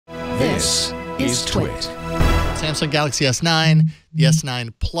This is TWiT. Samsung Galaxy S9, the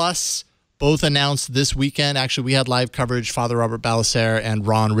S9 Plus, both announced this weekend. Actually, we had live coverage. Father Robert Balacer and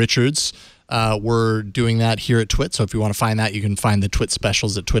Ron Richards were doing that here at TWiT. So if you want to find that, you can find the TWiT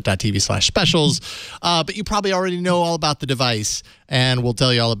specials at twit.tv/specials. But you probably already know all about the device, and we'll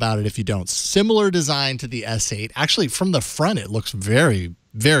tell you all about it if you don't. Similar design to the S8. Actually, from the front, it looks very,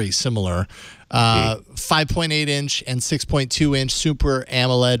 very similar. 5.8-inch and 6.2-inch Super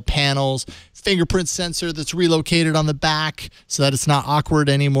AMOLED panels, fingerprint sensor that's relocated on the back so that it's not awkward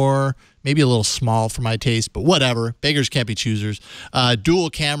anymore. Maybe a little small for my taste, but whatever. Beggars can't be choosers. Dual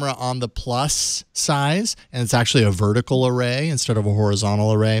camera on the Plus size, and it's actually a vertical array instead of a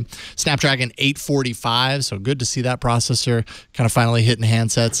horizontal array. Snapdragon 845, so good to see that processor kind of finally hitting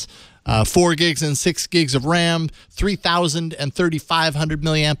handsets. 4 gigs and 6 gigs of RAM, 3,000 and 3,500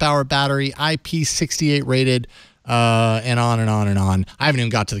 milliamp hour battery, IP68 rated, and on and on and on. I haven't even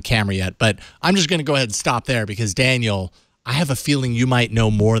got to the camera yet, but I'm just going to go ahead and stop there because, Daniel, I have a feeling you might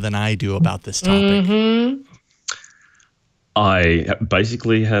know more than I do about this topic. I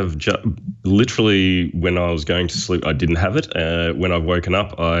basically have literally when I was going to sleep, I didn't have it. When I've woken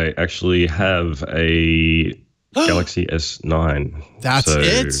up, I actually have a Galaxy S9. That's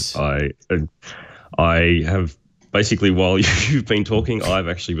it? I have basically, while you've been talking, I've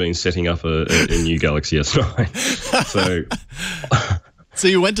actually been setting up a new Galaxy S9. So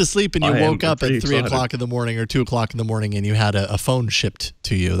you went to sleep and you woke up at 3 excited. o'clock in the morning or 2 o'clock in the morning and you had a phone shipped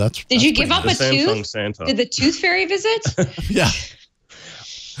to you. Did you give up a Samsung tooth? Santa. Did the tooth fairy visit? Yeah.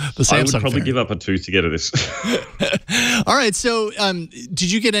 The Samsung I would probably fairy. give up a tooth to get this. All right. So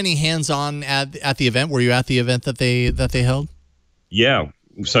did you get any hands-on at the event? Were you at the event that they held? Yeah.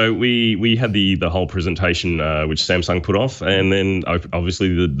 So we had the whole presentation which Samsung put off, and then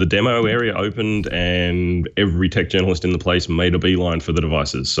obviously the demo area opened, and every tech journalist in the place made a beeline for the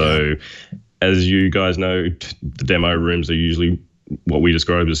devices. So as you guys know, the demo rooms are usually what we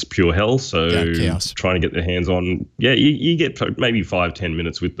describe as pure hell. So chaos. Trying to get their hands on, you get maybe 5-10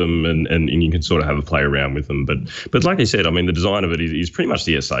 minutes with them, and you can sort of have a play around with them. But like I said, I mean, the design of it is pretty much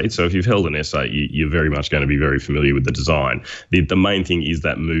the S8. So if you've held an S8, you're very much going to be very familiar with the design. The main thing is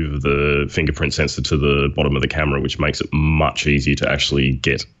that move of the fingerprint sensor to the bottom of the camera, which makes it much easier to actually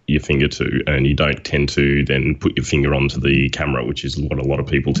get your finger to, and you don't tend to then put your finger onto the camera, which is what a lot of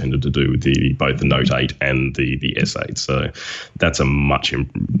people tended to do with both the Note 8 and the S8. So that's a much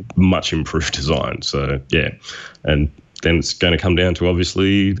improved design. So yeah, and then it's going to come down to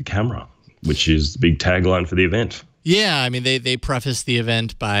obviously the camera, which is the big tagline for the event. Yeah, I mean, they prefaced the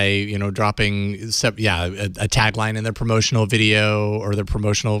event by, dropping, a tagline in their promotional video or their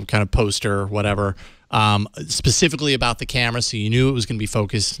promotional kind of poster or whatever, specifically about the camera. So you knew it was going to be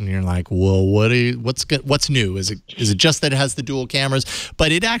focused, and you're like, well, what's new? Is it just that it has the dual cameras?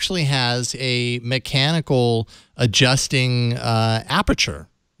 But it actually has a mechanical adjusting aperture,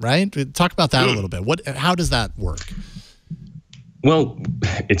 right? Talk about that a little bit. How does that work? Well,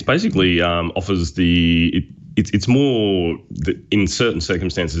 it's basically offers it's more in certain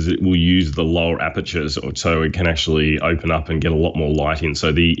circumstances it will use the lower apertures, so it can actually open up and get a lot more light in.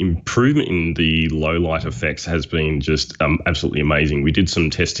 So the improvement in the low light effects has been just absolutely amazing. We did some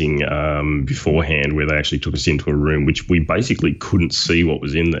testing beforehand where they actually took us into a room which we basically couldn't see what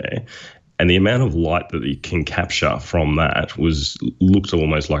was in there. And the amount of light that it can capture from that looked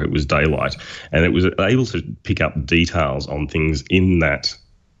almost like it was daylight. And it was able to pick up details on things in that.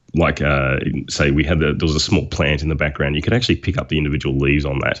 Like, say, there was a small plant in the background. You could actually pick up the individual leaves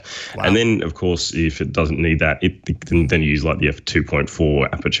on that. Wow. And then, of course, if it doesn't need that, it can then use like the f2.4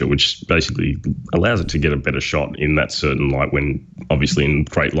 aperture, which basically allows it to get a better shot in that certain light when, obviously, in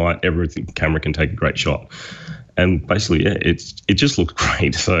great light, every camera can take a great shot. And basically, yeah, it just looks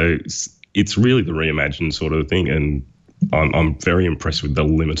great. So it's really the reimagined sort of thing. And I'm very impressed with the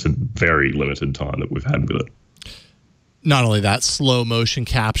very limited time that we've had with it. Not only that, slow motion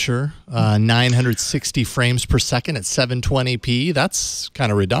capture, 960 frames per second at 720p. That's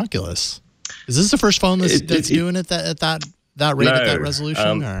kind of ridiculous. Is this the first phone that's doing it at that rate, at that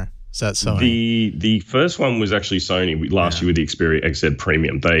resolution, or is that Sony? The first one was actually Sony last year with the Xperia XZ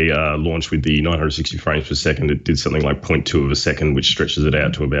Premium. They launched with the 960 frames per second. It did something like 0.2 of a second, which stretches it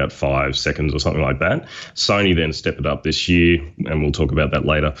out to about 5 seconds or something like that. Sony then stepped it up this year, and we'll talk about that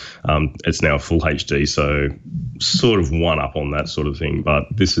later. It's now full HD, so sort of one up on that sort of thing. But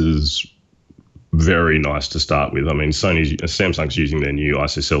this is very nice to start with. I mean, Samsung's using their new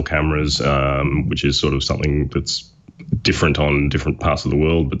ISOCELL cameras, which is sort of something that's different on different parts of the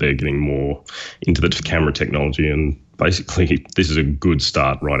world, but they're getting more into the camera technology, and basically this is a good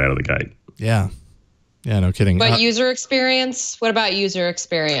start right out of the gate. Yeah. Yeah, no kidding. But user experience, what about user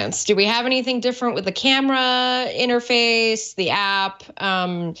experience? Do we have anything different with the camera interface, the app?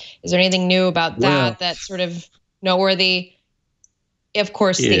 Is there anything new about that that's sort of noteworthy? Of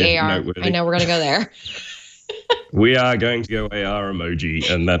course, the AR. Noteworthy. I know we're going to go there. We are going to go AR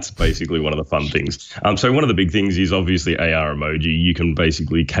emoji, and that's basically one of the fun things. So one of the big things is obviously AR emoji. You can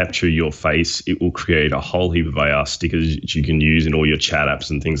basically capture your face. It will create a whole heap of AR stickers that you can use in all your chat apps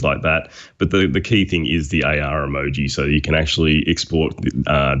and things like that. But the key thing is the AR emoji. So you can actually export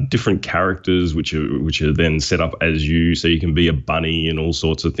different characters, which are then set up as you. So you can be a bunny and all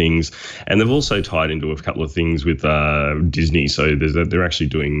sorts of things. And they've also tied into a couple of things with Disney. So they're actually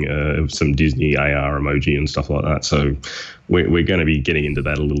doing some Disney AR emoji and stuff like that. So we're going to be getting into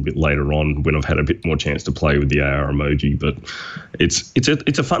that a little bit later on when I've had a bit more chance to play with the AR emoji. But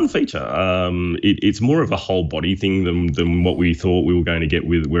it's a fun feature. It's more of a whole body thing than what we thought we were going to get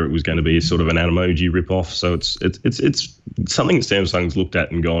with where it was going to be sort of an emoji ripoff. So it's something that Samsung's looked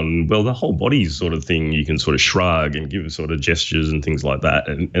at and gone, well, the whole body sort of thing you can sort of shrug and give sort of gestures and things like that,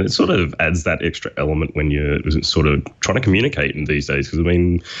 and it sort of adds that extra element when you're sort of trying to communicate in these days. Because I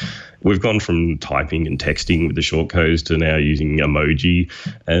mean, we've gone from typing and texting with the short codes to now using emoji,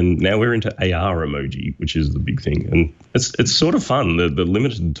 and now we're into AR emoji, which is the big thing. And it's sort of fun. The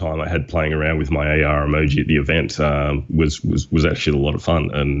limited time I had playing around with my AR emoji at the event was actually a lot of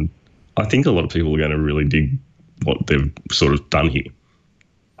fun, and I think a lot of people are going to really dig what they've sort of done here.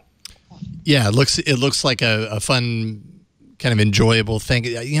 Yeah, it looks like a fun, kind of enjoyable thing.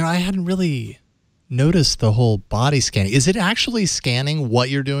 You know, I hadn't really notice the whole body scanning. Is it actually scanning what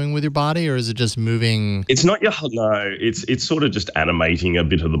you're doing with your body, or is it just moving? It's not your no. It's sort of just animating a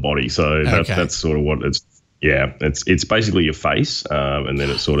bit of the body. So that's sort of what it's. Yeah, it's basically your face, and then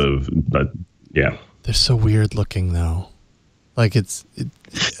it's sort of. But yeah, they're so weird looking though. Like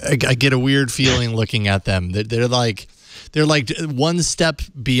I get a weird feeling looking at them. They're like one step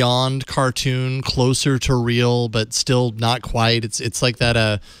beyond cartoon, closer to real, but still not quite. It's like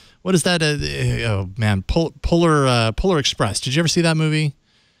that. What is that? Oh man, Polar Express. Did you ever see that movie?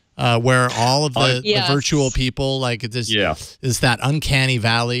 Where all of the virtual people, like it's is that uncanny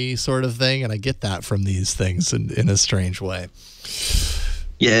valley sort of thing, and I get that from these things in a strange way.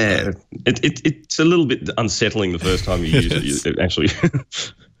 Yeah, it's a little bit unsettling the first time you use it. Actually,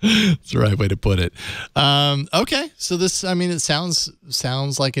 that's the right way to put it. Okay, so this, I mean, it sounds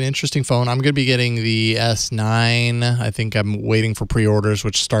like an interesting phone. I'm going to be getting the S9. I think I'm waiting for pre-orders,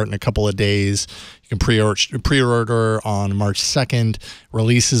 which start in a couple of days. You can pre-order on March 2nd.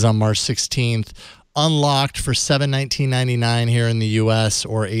 Releases on March 16th. Unlocked for $719.99 here in the U.S.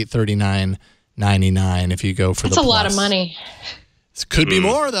 or $839.99 if you go for the Plus. That's a lot of money. It could be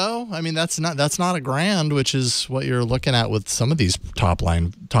more though. I mean, that's not $1,000, which is what you're looking at with some of these top of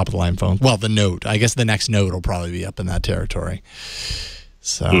the line phones. Well, the Note. I guess the next Note will probably be up in that territory.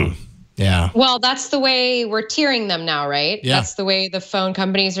 So, yeah. Well, that's the way we're tiering them now, right? Yeah. That's the way the phone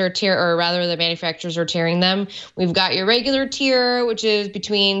companies are or rather the manufacturers are tiering them. We've got your regular tier, which is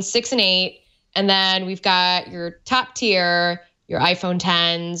between 6 and 8, and then we've got your top tier, your iPhone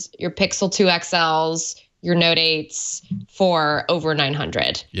 10s, your Pixel 2 XLs, your Note 8s for over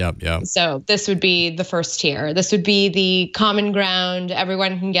 900. Yep. So this would be the first tier. This would be the common ground.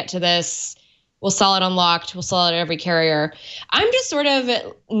 Everyone can get to this. We'll sell it unlocked. We'll sell it at every carrier. I'm just sort of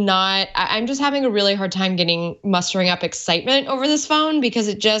I'm just having a really hard time mustering up excitement over this phone because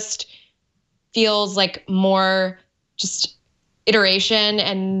it just feels like more just iteration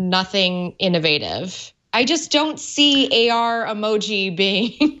and nothing innovative. I just don't see AR emoji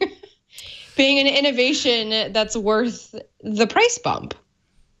being an innovation that's worth the price bump.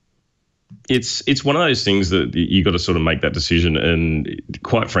 It's one of those things that you got to sort of make that decision. And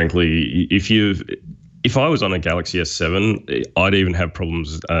quite frankly, if I was on a Galaxy S7, I'd even have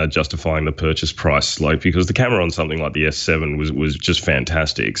problems justifying the purchase price, because the camera on something like the S7 was just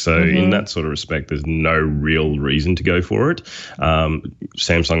fantastic. So in that sort of respect, there's no real reason to go for it.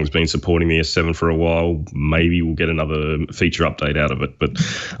 Samsung's been supporting the S7 for a while. Maybe we'll get another feature update out of it. But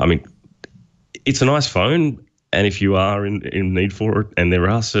I mean, it's a nice phone, and if you are in need for it, and there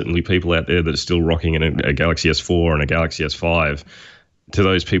are certainly people out there that are still rocking a Galaxy S4 and a Galaxy S5, to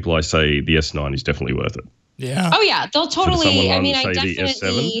those people I say the S9 is definitely worth it. Yeah. Oh yeah, they'll totally. I mean, I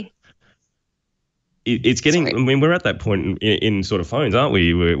definitely. It's getting. Sorry. I mean, we're at that point in sort of phones, aren't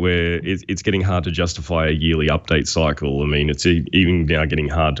we? Where it's getting hard to justify a yearly update cycle. I mean, it's even now getting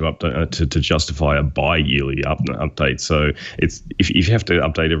hard to update to justify a bi-yearly update. So it's if you have to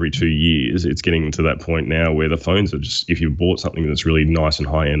update every 2 years, it's getting to that point now where the phones are just. If you bought something that's really nice and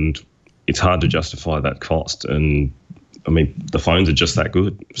high end, it's hard to justify that cost. And I mean, the phones are just that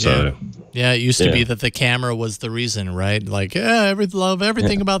good. So yeah, it used to be that the camera was the reason, right? Like, love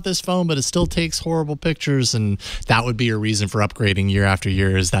everything about this phone, but it still takes horrible pictures, and that would be a reason for upgrading year after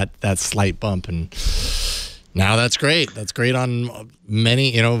year, is that slight bump. And now that's great. That's great on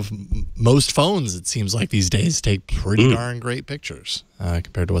many, most phones. It seems like these days take pretty darn great pictures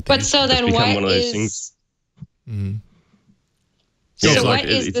compared to what they. But so then, what one of those is? Things. So it's what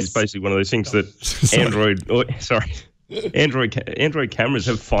is this? It's basically one of those things that Android cameras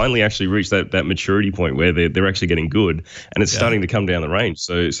have finally actually reached that maturity point where they're actually getting good, and it's starting to come down the range.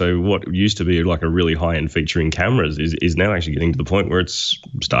 So what used to be like a really high end feature in cameras is now actually getting to the point where it's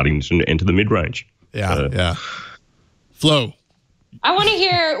starting to enter the mid range. Yeah. Flo. I want to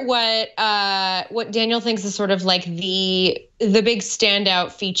hear what Daniel thinks is sort of like the big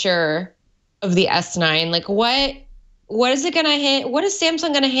standout feature of the S9. Like what is it going to hit? What is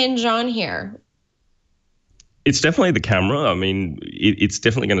Samsung going to hinge on here? It's definitely the camera. I mean, it's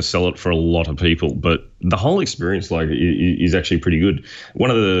definitely going to sell it for a lot of people, but the whole experience is actually pretty good. One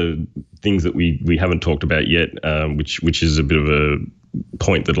of the things that we haven't talked about yet, which is a bit of a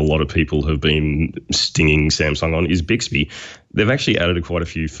point that a lot of people have been stinging Samsung on, is Bixby. They've actually added quite a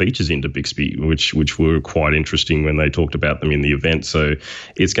few features into Bixby, which were quite interesting when they talked about them in the event. So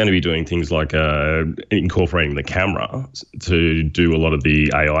it's going to be doing things like incorporating the camera to do a lot of the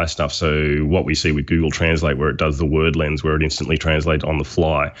AI stuff. So what we see with Google Translate, where it does the word lens, where it instantly translates on the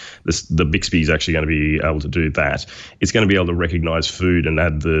fly, the Bixby is actually going to be able to do that. It's going to be able to recognize food and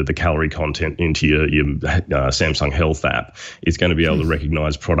add the calorie content into your Samsung Health app. It's going to be able to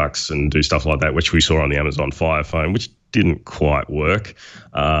recognize products and do stuff like that, which we saw on the Amazon Fire phone, which didn't quite work.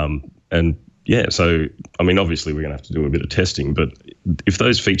 So, I mean, obviously we're going to have to do a bit of testing, but if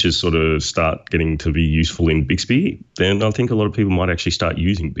those features sort of start getting to be useful in Bixby, then I think a lot of people might actually start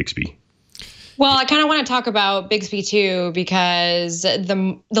using Bixby. Well, I kind of want to talk about Bixby too, because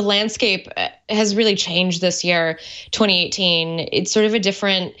the landscape has really changed this year, 2018. It's sort of a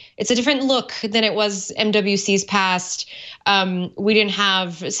different look than it was MWC's past. We didn't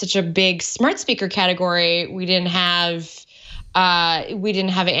have such a big smart speaker category. We didn't have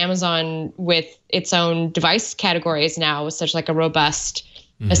Amazon with its own device categories now with such like a robust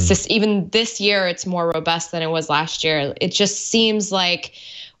assist. Even this year, it's more robust than it was last year. It just seems like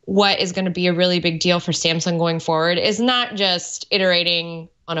what is going to be a really big deal for Samsung going forward is not just iterating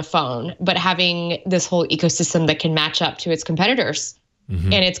on a phone, but having this whole ecosystem that can match up to its competitors.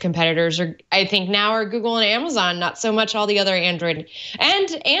 And its competitors are Google and Amazon, not so much all the other Android and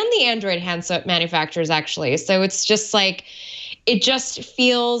the Android handset manufacturers, actually. So it's just like, it just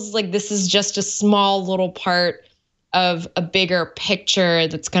feels like this is just a small little part of a bigger picture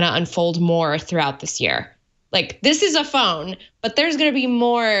that's going to unfold more throughout this year. Like, this is a phone, but there's going to be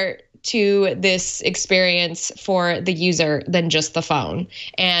more to this experience for the user than just the phone.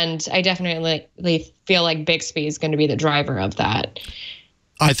 And I definitely feel like Bixby is going to be the driver of that.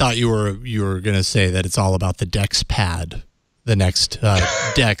 I thought you were going to say that it's all about the Dex pad, the next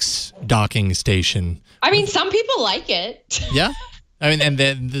Dex docking station. I mean, some people like it. Yeah. I mean, and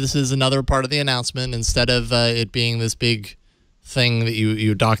then this is another part of the announcement. Instead of it being this big thing that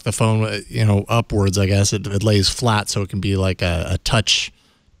you dock the phone, upwards, I guess, it lays flat so it can be like a touch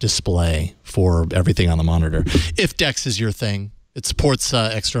display for everything on the monitor. If Dex is your thing. It supports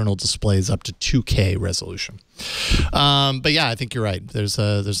external displays up to 2K resolution. But yeah, I think you're right. There's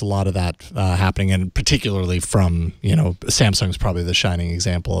a lot of that happening, and particularly from, Samsung's probably the shining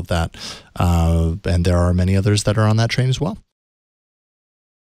example of that. And there are many others that are on that train as well.